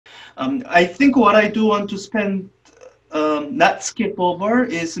I think what I do want to spend, not skip over,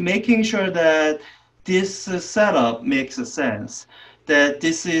 is making sure that this setup makes sense. That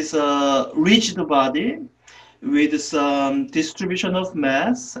this is a rigid body with some distribution of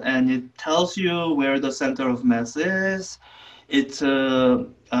mass, and it tells you where the center of mass is. It's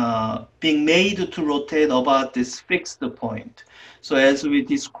being made to rotate about this fixed point. So as we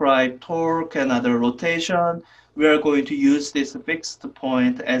describe torque and other rotation, we are going to use this fixed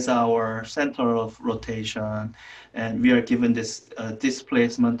point as our center of rotation. And we are given this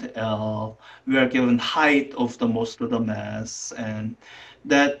displacement L. We are given height of the most of the mass. And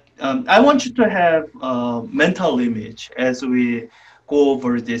that I want you to have a mental image as we go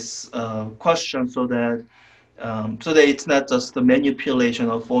over this question so that it's not just the manipulation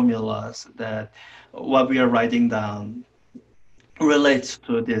of formulas, that what we are writing down relates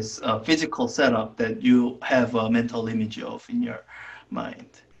to this physical setup that you have a mental image of in your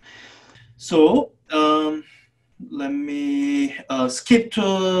mind. So let me skip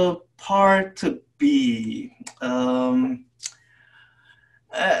to part B.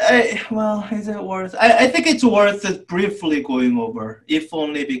 Well, is it worth? I think it's worth it briefly going over, if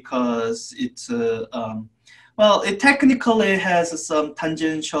only because it's well, it technically has some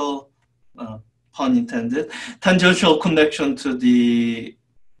tangential, pun intended, tangential connection to the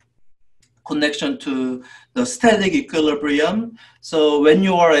static equilibrium. So when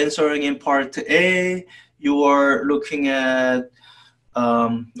you are answering in part A, you are looking at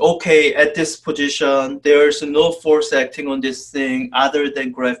okay, at this position, there's no force acting on this thing other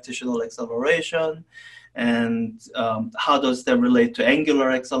than gravitational acceleration. And how does that relate to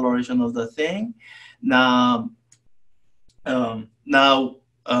angular acceleration of the thing? Now,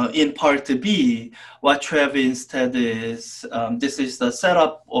 in part B, what you have instead is, this is the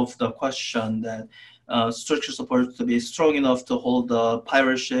setup of the question that structure is supposed to be strong enough to hold the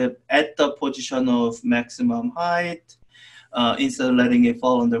pirate ship at the position of maximum height, instead of letting it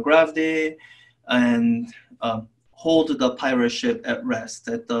fall under gravity, and hold the pirate ship at rest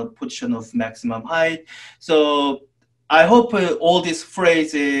at the position of maximum height. So I hope all this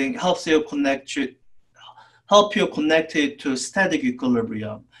phrasing help you connect it to static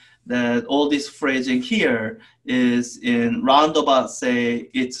equilibrium. That all this phrasing here is in roundabout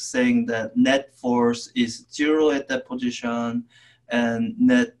it's saying that net force is 0 at that position and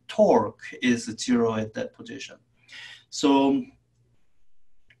net torque is 0 at that position. So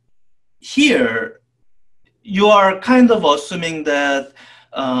here you are kind of assuming that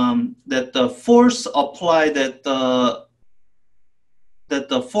that the force applied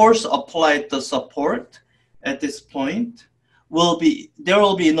the support at this point there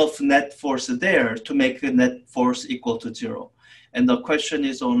will be enough net force there to make the net force equal to 0. And the question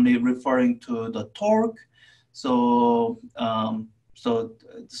is only referring to the torque. So so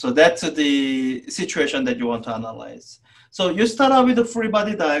that's the situation that you want to analyze. So you start out with a free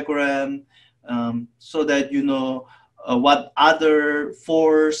body diagram, so that you know what other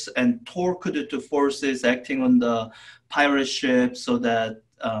force and torque to forces acting on the pirate ship, so that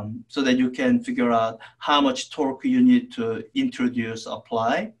you can figure out how much torque you need to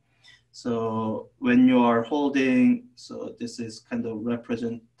apply. So when you are holding, so this is kind of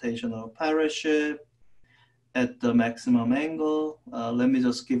representation of pirate ship at the maximum angle. Let me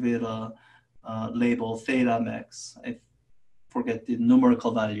just give it a label theta max. I forget the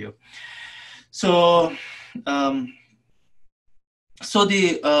numerical value. So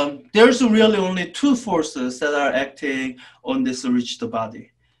there's really only two forces that are acting on this rigid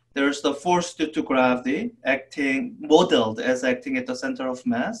body. There's the force due to gravity modeled as acting at the center of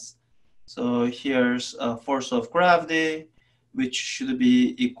mass. So here's a force of gravity, which should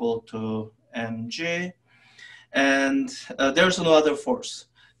be equal to mg. And there's no other force.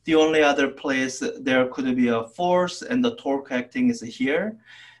 The only other place there could be a force and the torque acting is here.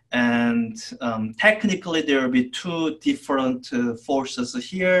 And technically there will be two different forces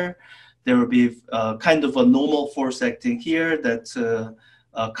here. There will be kind of a normal force acting here that's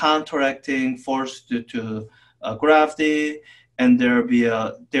counteracting force due to gravity. And there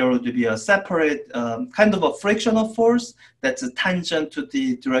would be a separate kind of a frictional force that's a tangent to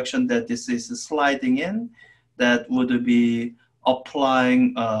the direction that this is sliding in, that would be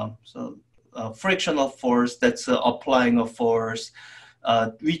applying frictional force that's applying a force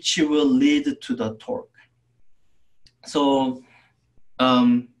which will lead to the torque. So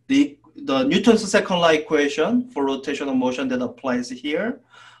the Newton's second law equation for rotational motion that applies here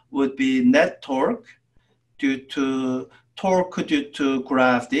would be net torque due to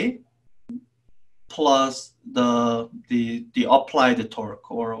gravity plus the applied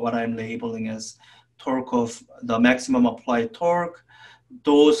torque, or what I'm labeling as torque of the maximum applied torque,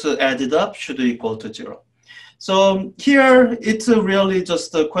 those added up should equal to 0. So here it's really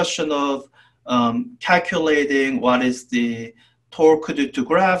just a question of calculating what is the torque due to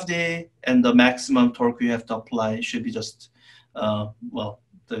gravity, and the maximum torque you have to apply should be just, well,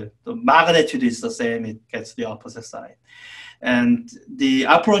 the magnitude is the same, it gets the opposite side. And the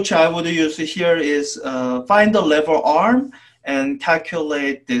approach I would use here is find the lever arm and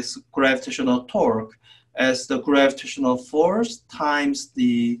calculate this gravitational torque as the gravitational force times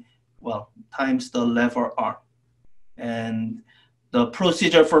the, well, times the lever arm. And the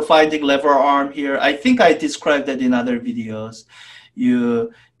procedure for finding lever arm here, I think I described that in other videos.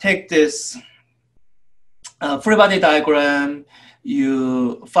 You take this free body diagram,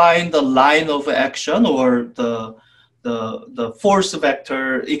 you find the line of action, or the force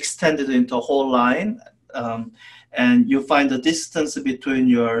vector extended into a whole line, and you find the distance between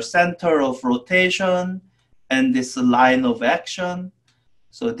your center of rotation and this line of action.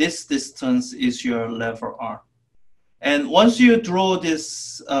 So this distance is your lever arm. And once you draw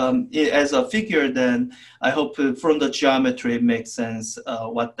this as a figure, then I hope from the geometry it makes sense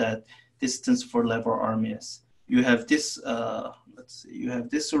what that distance for lever arm is. You have this, let's see, you have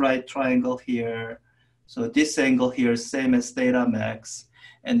this right triangle here. So this angle here is same as theta max.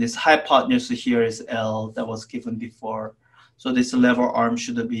 And this hypotenuse here is L that was given before. So this lever arm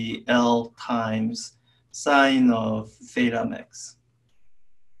should be L times sine of theta max.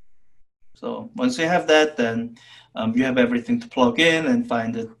 So once you have that, then you have everything to plug in and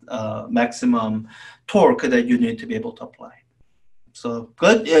find the maximum torque that you need to be able to apply. So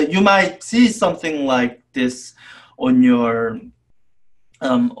good. You might see something like this on your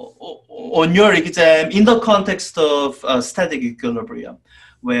exam in the context of static equilibrium,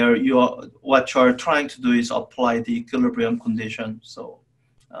 where what you are trying to do is apply the equilibrium condition. So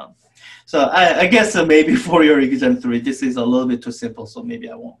so I guess maybe for your exam 3, this is a little bit too simple, so maybe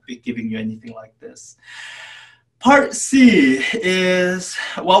I won't be giving you anything like this. Part C is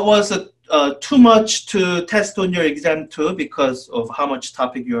what was too much to test on your exam 2 because of how much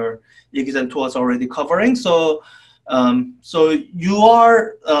topic your exam 2 was already covering. So so you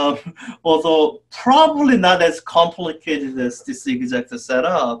are, although probably not as complicated as this exact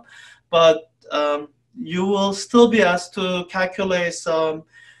setup, but you will still be asked to calculate some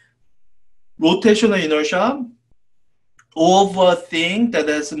rotational inertia over a thing that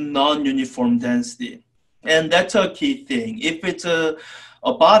has non-uniform density. And that's a key thing. If it's a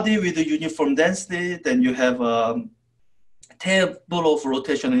body with a uniform density, then you have a table of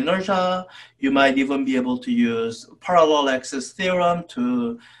rotational inertia. You might even be able to use parallel axis theorem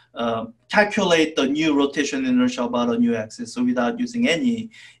to calculate the new rotation inertia about a new axis, so without using any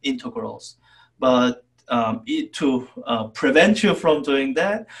integrals. But to prevent you from doing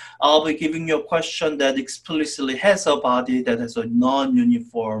that, I'll be giving you a question that explicitly has a body that has a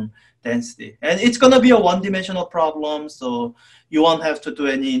non-uniform density. And it's going to be a one-dimensional problem, so you won't have to do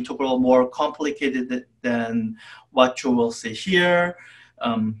any integral more complicated than what you will see here.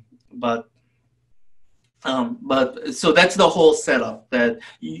 But so that's the whole setup, that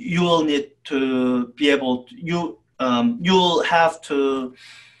you will need to be able to, you'll have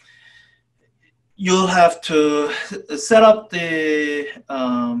to set up the,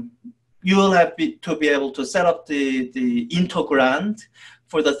 you'll have to be able to set up the integrand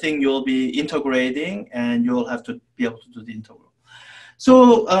for the thing you'll be integrating, and you'll have to be able to do the integral.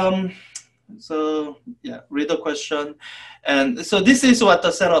 So, so yeah, read the question. And so this is what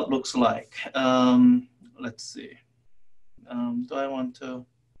the setup looks like. Let's see. Do I want to?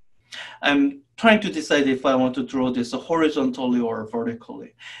 I'm trying to decide if I want to draw this horizontally or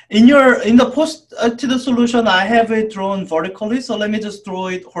vertically. In the post to the solution, I have it drawn vertically, so let me just draw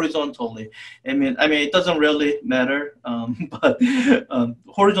it horizontally. I mean it doesn't really matter, but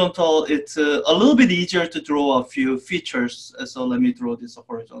horizontal, it's a little bit easier to draw a few features. So let me draw this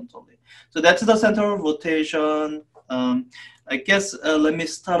horizontally. So that's the center of rotation. I guess let me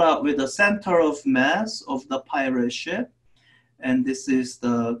start out with the center of mass of the PHYS ship. And this is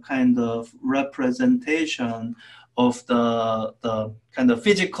the kind of representation of the kind of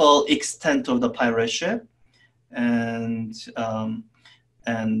physical extent of the PHYS ship. And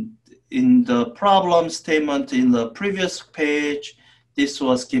in the problem statement in the previous page, this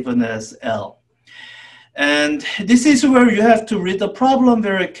was given as L. And this is where you have to read the problem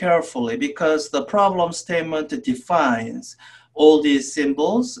very carefully, because the problem statement defines all these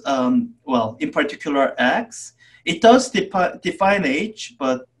symbols, well, in particular X. It does define H,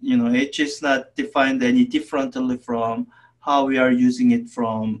 but H is not defined any differently from how we are using it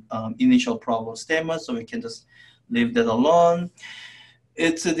from initial problem statement, so we can just leave that alone.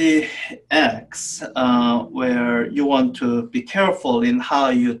 it's the X where you want to be careful in how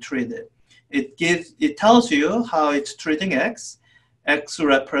you treat it. It tells you how it's treating X. X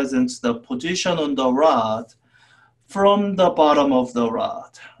represents the position on the rod from the bottom of the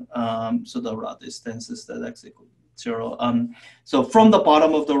rod. So the rod extends that X equals 0. So from the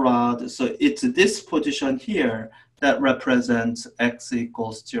bottom of the rod, so it's this position here that represents X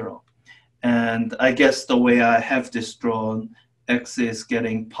equals 0. And I guess the way I have this drawn, X is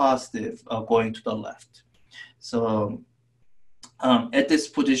getting positive going to the left. So at this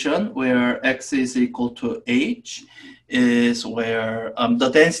position where X is equal to H is where the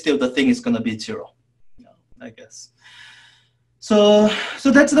density of the thing is going to be 0, I guess. So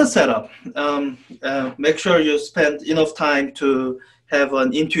that's the setup. Make sure you spend enough time to have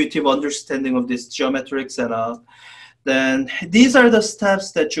an intuitive understanding of this geometric setup. Then these are the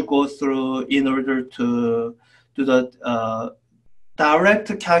steps that you go through in order to do the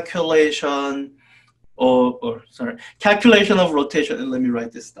direct calculation calculation of rotation. Let me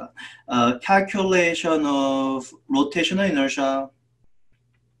write this down. Calculation of rotational inertia.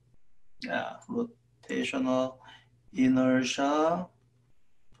 Rotational inertia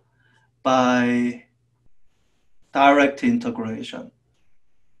by direct integration.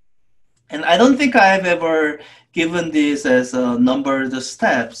 And I don't think I've ever given these as numbered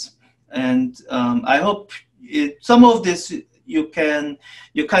steps. And I hope some of this you kind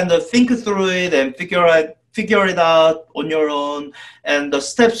of think through it and figure it out on your own. And the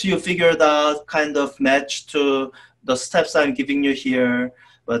steps you figured out kind of match to the steps I'm giving you here.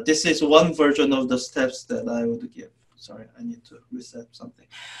 But this is one version of the steps that I would give. Sorry, I need to reset something.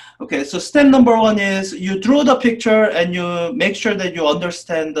 Okay, so step number 1 is you draw the picture and you make sure that you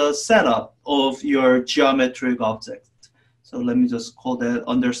understand the setup of your geometric object. So let me just call that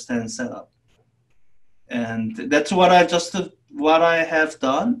understand setup. And that's what I have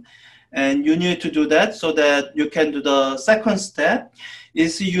done. And you need to do that so that you can do the second step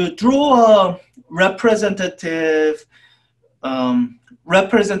is you draw a representative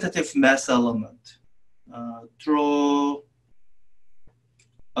mass element. Draw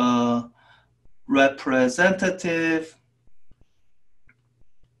a representative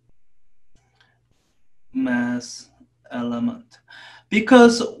mass element.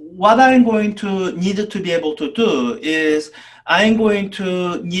 Because what I'm going to need to be able to do is I'm going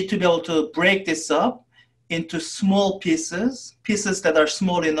to need to be able to break this up into small pieces that are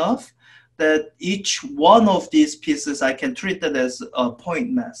small enough that each one of these pieces I can treat it as a point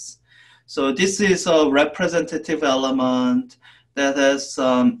mass. So this is a representative element that has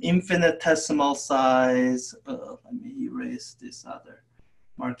some infinitesimal size. Let me erase this other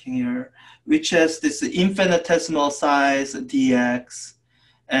marking here, which has this infinitesimal size dx.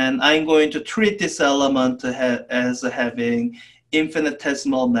 And I'm going to treat this element as having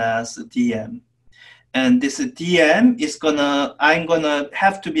infinitesimal mass dm. And this dm is I'm gonna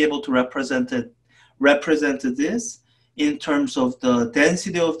have to be able to represent this in terms of the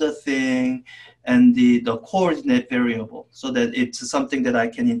density of the thing and the coordinate variable so that it's something that I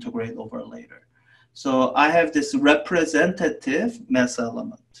can integrate over later. So I have this representative mass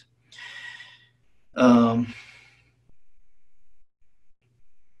element.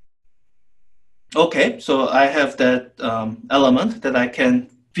 Okay, so I have that element that I can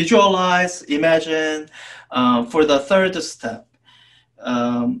visualize, imagine for the third step.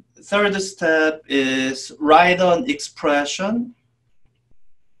 Third step is write an expression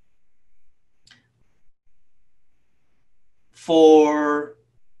for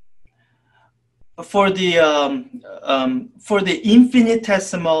the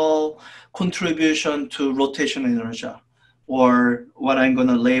infinitesimal contribution to rotational inertia, or what I'm going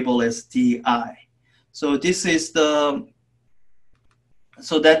to label as di. So this is that's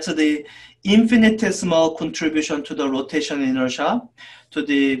the infinitesimal contribution to the rotational inertia, to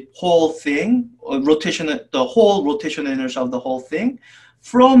the whole thing, or the whole rotational inertia of the whole thing,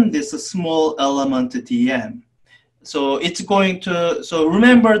 from this small element dm. So it's going to, so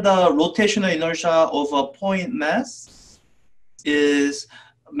remember the rotational inertia of a point mass is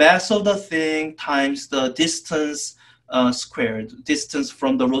mass of the thing times the distance squared, distance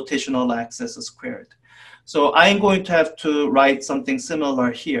from the rotational axis squared. So I'm going to have to write something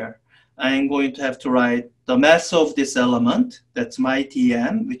similar here. I'm going to have to write the mass of this element, that's my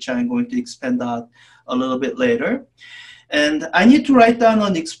dm, which I'm going to expand out a little bit later. And I need to write down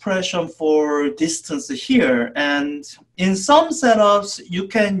an expression for distance here. And in some setups, you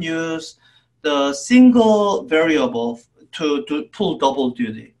can use the single variable to pull double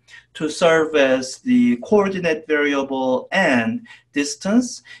duty, to serve as the coordinate variable and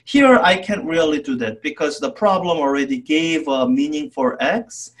distance. Here I can't really do that because the problem already gave a meaning for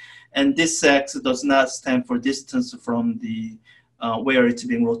x, and this x does not stand for distance from the where it's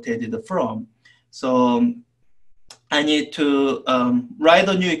being rotated from. So I need to write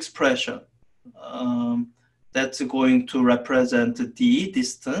a new expression that's going to represent the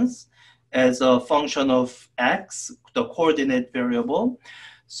distance as a function of x, the coordinate variable,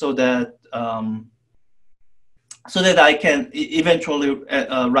 so that I can eventually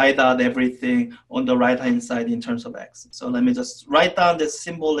write out everything on the right-hand side in terms of x. So let me just write down this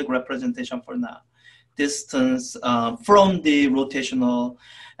symbolic representation for now. Distance from the rotational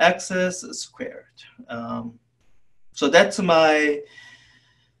axis squared. So that's my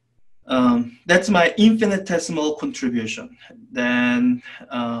infinitesimal contribution. Then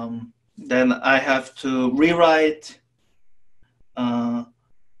I have to rewrite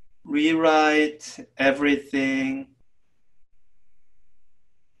everything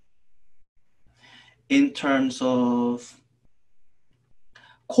in terms of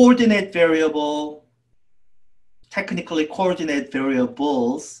coordinate variable, technically coordinate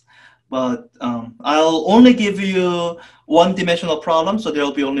variables, but I'll only give you one-dimensional problem, so there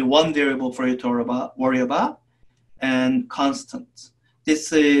will be only one variable for you to worry about, and constant.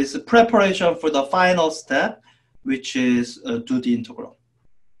 This is preparation for the final step, which is do the integral.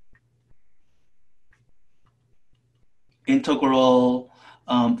 Integral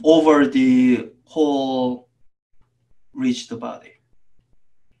over the whole rigid body.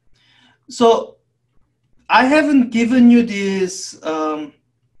 So I haven't given you this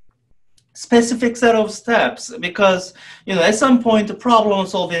specific set of steps because, you know, at some point the problem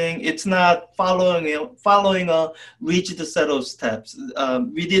solving, it's not following a rigid set of steps.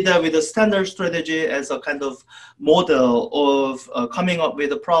 We did that with a standard strategy as a kind of model of coming up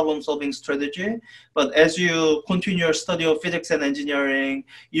with a problem solving strategy. But as you continue your study of physics and engineering,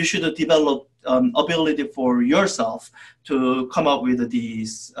 you should develop ability for yourself to come up with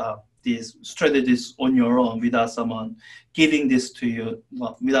these strategies on your own without someone giving this to you,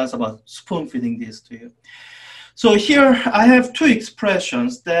 well, without someone spoon-feeding this to you. So here I have two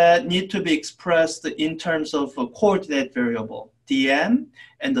expressions that need to be expressed in terms of a coordinate variable, dm,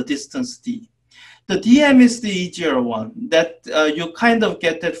 and the distance d. The dm is the easier one, that you kind of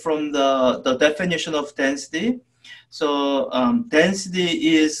get it from the definition of density. So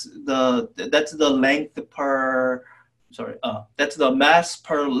density is that's the length per, that's the mass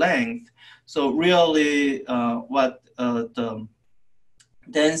per length. So really what the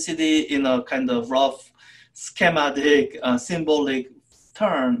density in a kind of rough schematic symbolic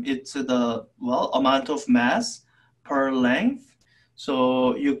term, it's the, well, amount of mass per length.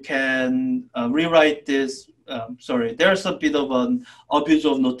 So you can rewrite this, there's a bit of an abuse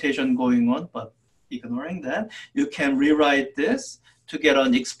of notation going on, but ignoring that, you can rewrite this to get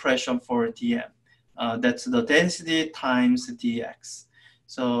an expression for dm. That's the density times dx.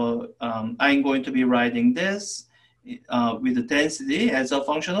 So I'm going to be writing this with the density as a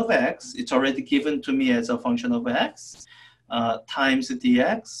function of x. It's already given to me as a function of x times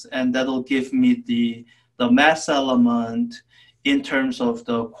dx, and that'll give me the mass element in terms of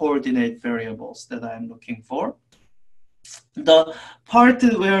the coordinate variables that I'm looking for. The part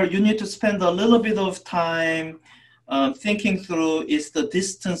where you need to spend a little bit of time thinking through is the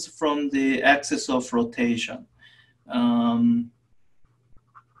distance from the axis of rotation.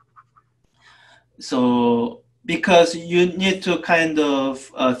 So because you need to kind of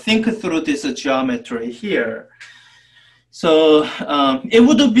think through this geometry here. So it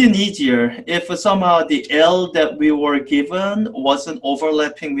would have been easier if somehow the L that we were given wasn't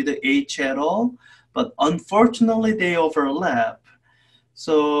overlapping with the H at all, but unfortunately they overlap.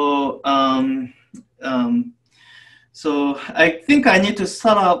 So so I think I need to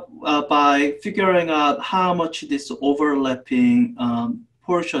start up by figuring out how much this overlapping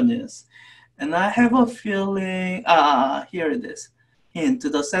portion is. And I have a feeling, here it is. Hint,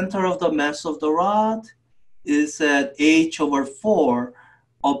 the center of the mass of the rod is at h/4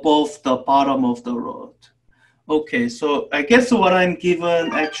 above the bottom of the rod. Okay, so I guess what I'm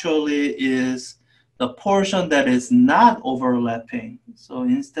given actually is the portion that is not overlapping. So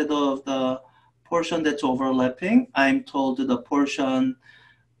instead of the portion that's overlapping, I'm told the portion,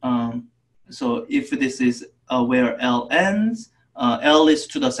 so if this is where L ends, L is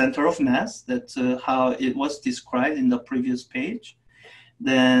to the center of mass. That's how it was described in the previous page.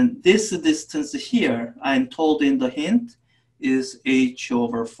 Then this distance here, I'm told in the hint, is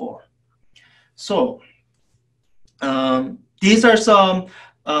h/4. So these are some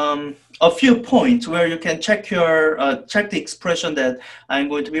a few points where you can check your check the expression that I'm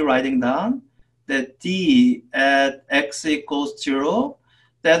going to be writing down. That d at x equals 0,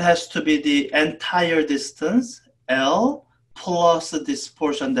 that has to be the entire distance L plus this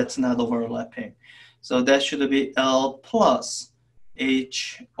portion that's not overlapping. So that should be L plus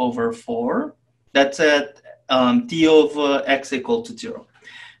h over 4. That's at d of x equal to 0.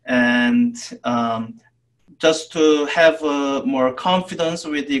 And just to have more confidence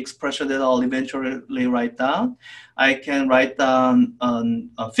with the expression that I'll eventually write down, I can write down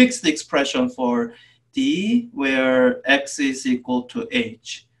a fixed expression for d where x is equal to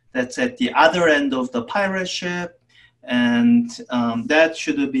h. That's at the other end of the pirate ship, and that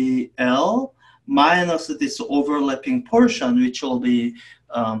should be L minus this overlapping portion, which will be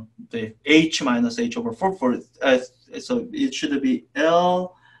the h minus h over 4. So it should be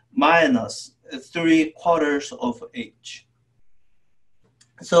L minus 3/4 of h.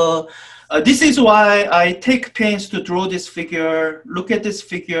 So this is why I take pains to draw this figure, look at this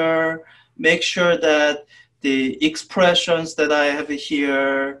figure, make sure that the expressions that I have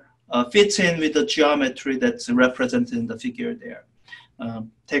here fits in with the geometry that's represented in the figure there.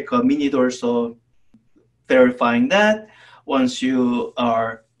 Take a minute or so verifying that. Once you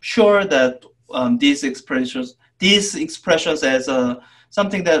are sure that these expressions as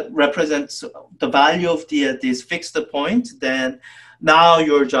something that represents the value of d at this fixed point, then now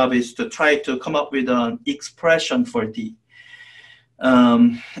your job is to try to come up with an expression for d.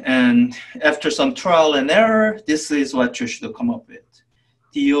 And after some trial and error, this is what you should come up with.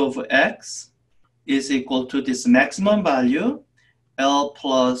 d of x is equal to this maximum value, L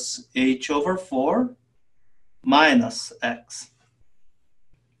plus h over 4 minus x.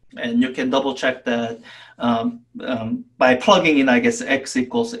 And you can double check that by plugging in, I guess, x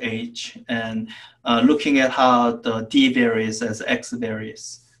equals h and looking at how the d varies as x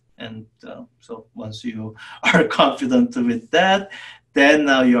varies. And so once you are confident with that, then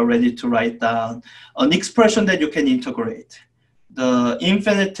now you're ready to write down an expression that you can integrate. The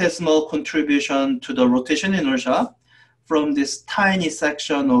infinitesimal contribution to the rotation inertia from this tiny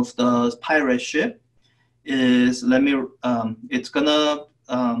section of the pirate ship is, it's gonna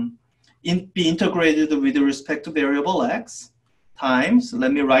be integrated with respect to variable x times,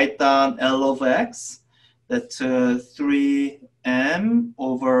 let me write down L of x, that's 3m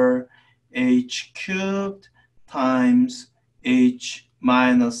over h cubed times h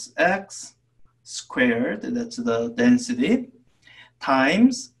minus x squared, that's the density,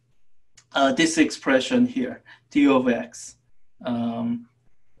 times this expression here, d of x,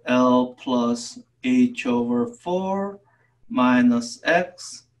 L plus h over 4 minus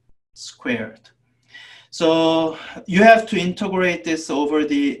x squared. So you have to integrate this over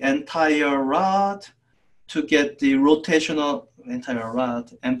the entire rod to get the rotational, entire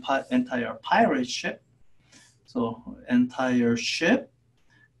rod, entire pirate ship. So entire ship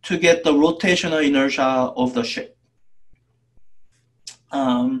to get the rotational inertia of the ship.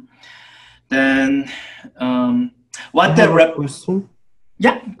 Then what that question?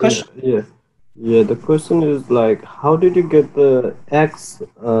 Yeah, question. Yeah, the question is like, how did you get the x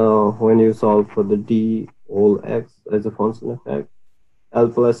when you solve for the d all x as a function of x, L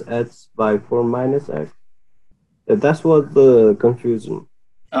plus h by 4 minus x? That's what the confusion.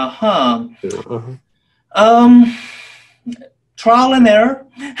 Uh-huh. Uh-huh. Trial and error.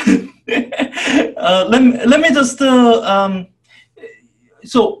 Let me just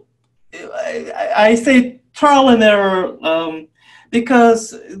so I say trial and error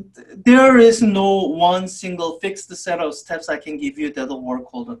because there is no one single fixed set of steps I can give you that'll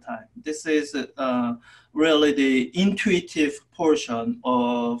work all the time. This is really the intuitive portion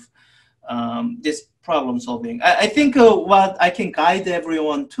of this problem solving. I think what I can guide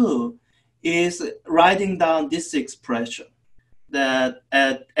everyone to is writing down this expression that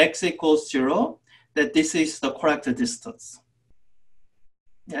at x equals 0, that this is the correct distance.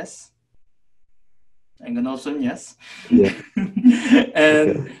 Yes? I'm gonna also yes. Yeah. And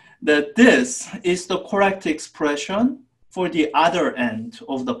Okay. that this is the correct expression for the other end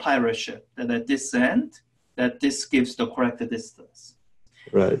of the pirate ship, that at this end, that this gives the correct distance.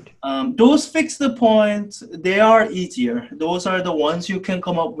 Right. Those fixed points, they are easier. Those are the ones you can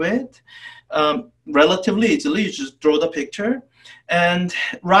come up with relatively easily. You just draw the picture. And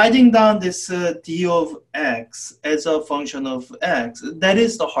writing down this d of x as a function of x, that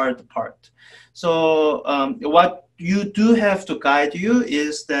is the hard part. So what you do have to guide you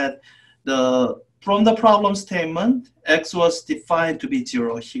is that from the problem statement, x was defined to be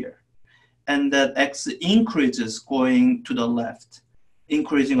 0 here. And that x increases going to the left,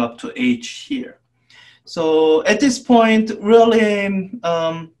 increasing up to h here. So at this point, really,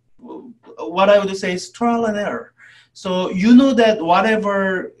 what I would say is trial and error. So you know that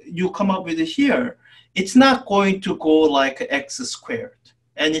whatever you come up with here, it's not going to go like x squared,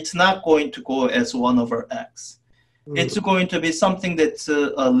 and it's not going to go as 1 over x. It's Mm, going to be something that's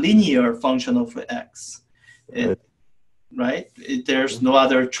a linear function of x. right. Right? There's no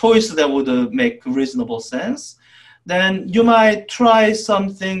other choice that would make reasonable sense. Then you might try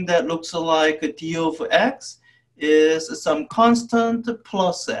something that looks like d of x is some constant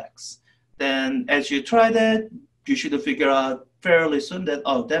plus x. Then as you try that, you should figure out fairly soon that,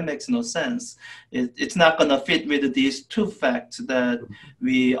 oh, that makes no sense. It's not going to fit with these two facts that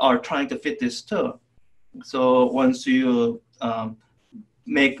we are trying to fit this to. So once you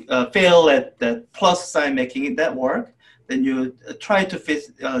fail at that plus sign making it that work, then you try to fit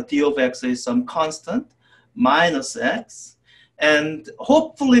d of x is some constant minus x, and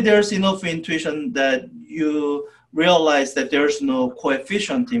hopefully there's enough intuition that you realize that there's no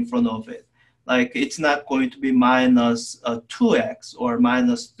coefficient in front of it. Like it's not going to be minus 2x or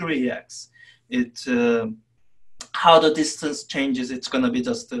minus 3x. It's how the distance changes, it's going to be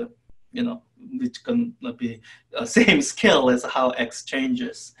just it's going to be same scale as how x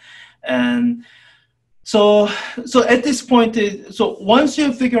changes. And so at this point, so once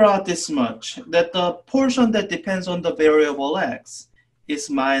you figure out this much, that the portion that depends on the variable x is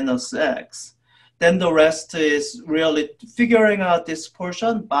minus x, then the rest is really figuring out this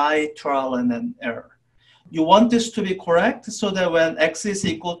portion by trial and error. You want this to be correct so that when x is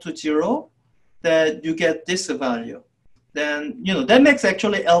equal to 0, that you get this value. Then, that makes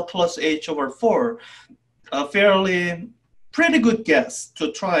actually L plus H over 4 a fairly pretty good guess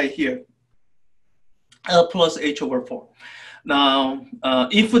to try here. L plus H over 4. Now,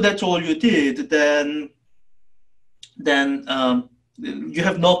 if that's all you did, then you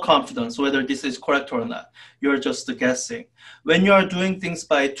have no confidence whether this is correct or not. You're just guessing. When you are doing things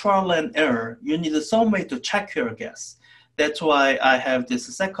by trial and error, you need some way to check your guess. That's why I have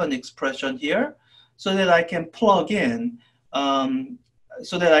this second expression here, so that I can plug in, a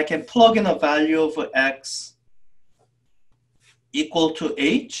value of x equal to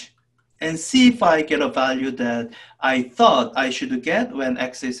h, and see if I get a value that I thought I should get when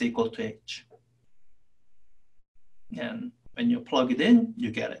x is equal to h. And when you plug it in, you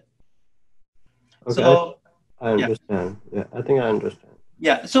get it. Okay, So I understand. Yeah, I think I understand.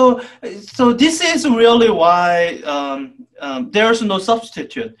 Yeah, so this is really why there's no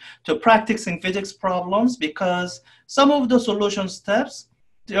substitute to practicing physics problems, because some of the solution steps,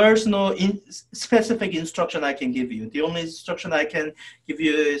 there's no specific instruction I can give you. The only instruction I can give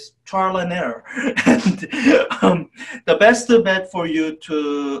you is trial and error. And the best bet for you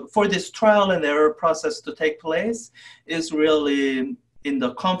for this trial and error process to take place is really in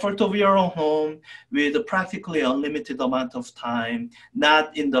the comfort of your own home with a practically unlimited amount of time,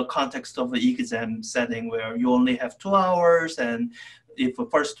 not in the context of an exam setting where you only have 2 hours, and if the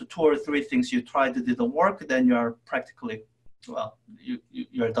first 2 or 3 things you tried didn't work, then you are practically, well,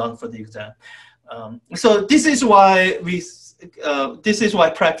 you're done for the exam. So this is why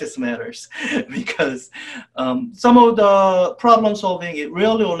practice matters, because some of the problem solving, it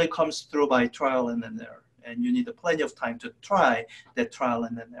really only comes through by trial and error. And you need plenty of time to try that trial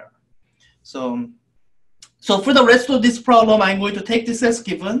and error. So for the rest of this problem, I'm going to take this as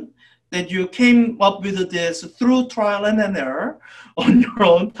given, that you came up with this through trial and error on your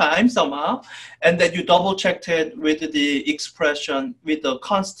own time somehow, and that you double checked it with the expression with the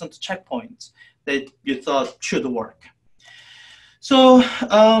constant checkpoints that you thought should work. So,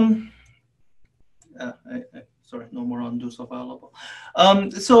 sorry, no more undos available.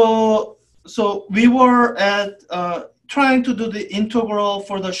 So we were at trying to do the integral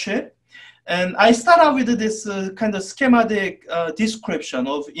for the ship. And I start out with this kind of schematic description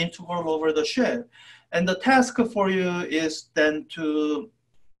of integral over the ship. And the task for you is then to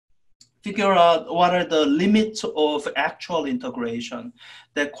figure out what are the limits of actual integration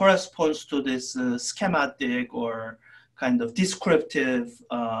that corresponds to this schematic or kind of descriptive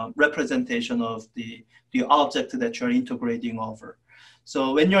representation of the object that you're integrating over.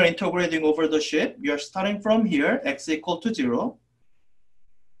 So when you're integrating over the ship, you're starting from here, x equal to 0.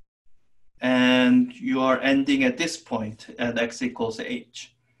 And you are ending at this point at x equals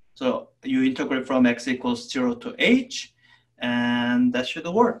h. So you integrate from x equals 0 to h, and that should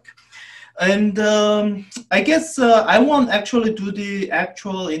work. And I guess I won't actually do the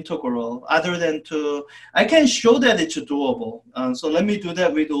actual integral other than I can show that it's doable. So let me do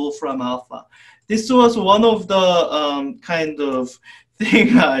that with Wolfram alpha. This was one of the kind of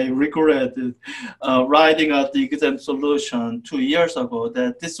thing I regretted writing out the exam solution 2 years ago,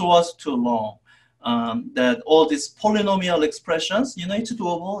 that this was too long. that all these polynomial expressions, it's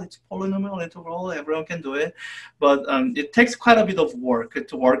doable. It's polynomial integral. Everyone can do it, but it takes quite a bit of work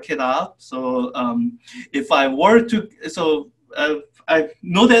to work it out. So if I were to, I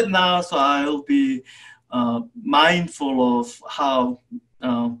know that now, so I'll be mindful of how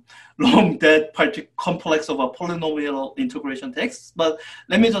long that complex of a polynomial integration takes. But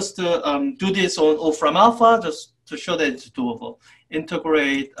let me just do this on O from alpha just to show that it's doable.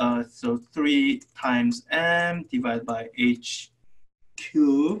 Integrate, so 3 times m divided by h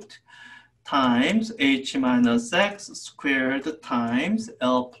cubed times h minus x squared times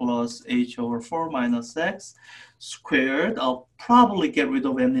L plus h over 4 minus x squared. I'll probably get rid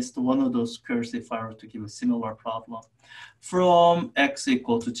of at least one of those squares if I were to give a similar problem. From x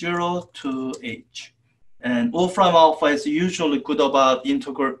equal to 0 to h. And O from alpha is usually good about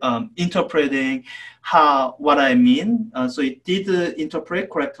interpreting what I mean. So it did interpret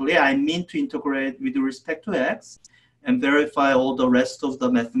correctly. I mean to integrate with respect to x and verify all the rest of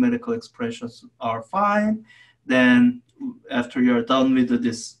the mathematical expressions are fine. Then after you're done with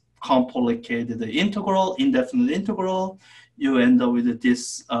this complicated integral, indefinite integral, you end up with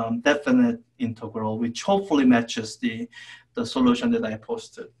this definite integral, which hopefully matches the solution that I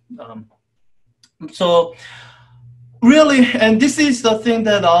posted. So really, and this is the thing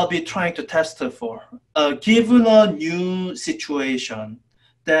that I'll be trying to test it for. Given a new situation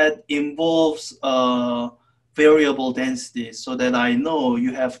that involves variable density, so that I know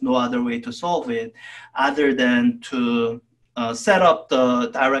you have no other way to solve it other than to set up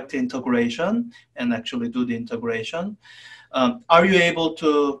the direct integration and actually do the integration. Are you able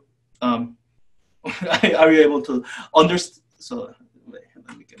to understand? So wait,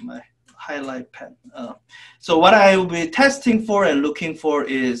 let me get my highlight pen. So what I will be testing for and looking for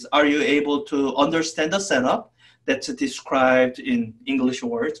is, are you able to understand the setup that's described in English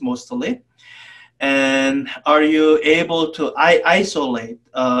words mostly? And are you able to isolate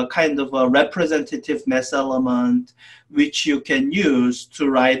kind of a representative mass element which you can use to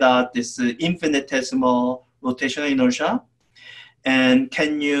write out this infinitesimal rotational inertia? And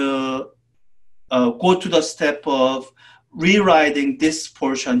can you go to the step of rewriting this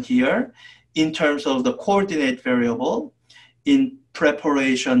portion here in terms of the coordinate variable in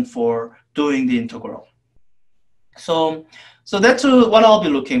preparation for doing the integral? So that's what I'll be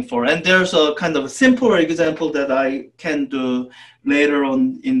looking for. And there's a kind of a simpler example that I can do later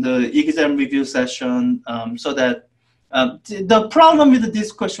on in the exam review session, so that the problem with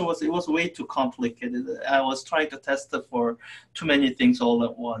this question was it was way too complicated. I was trying to test it for too many things all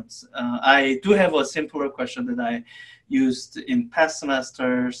at once. I do have a simpler question that I used in past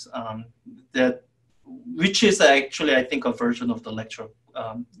semesters, which is actually, I think, a version of the lecture,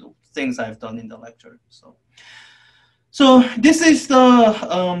 things I've done in the lecture. So this is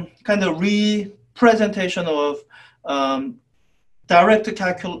the kind of representation of direct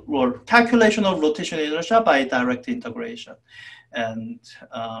calculation of rotational inertia by direct integration. And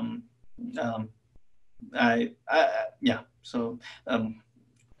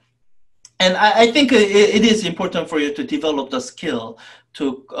and I think it is important for you to develop the skill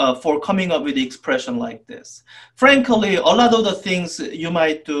for coming up with the expression like this. Frankly, a lot of the things you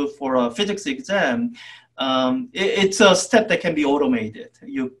might do for a physics exam, it's a step that can be automated.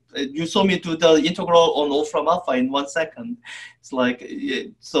 You saw me do the integral on O from alpha in 1 second. It's like,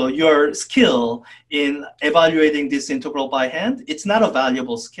 so your skill in evaluating this integral by hand, it's not a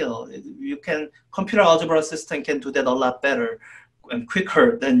valuable skill. Computer algebra system can do that a lot better and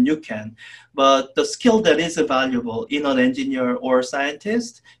quicker than you can. But the skill that is valuable in an engineer or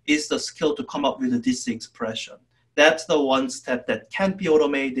scientist is the skill to come up with this expression. That's the one step that can't be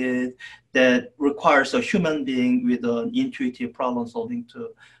automated, that requires a human being with an intuitive problem solving to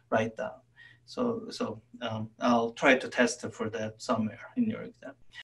write down. So I'll try to test for that somewhere in your exam.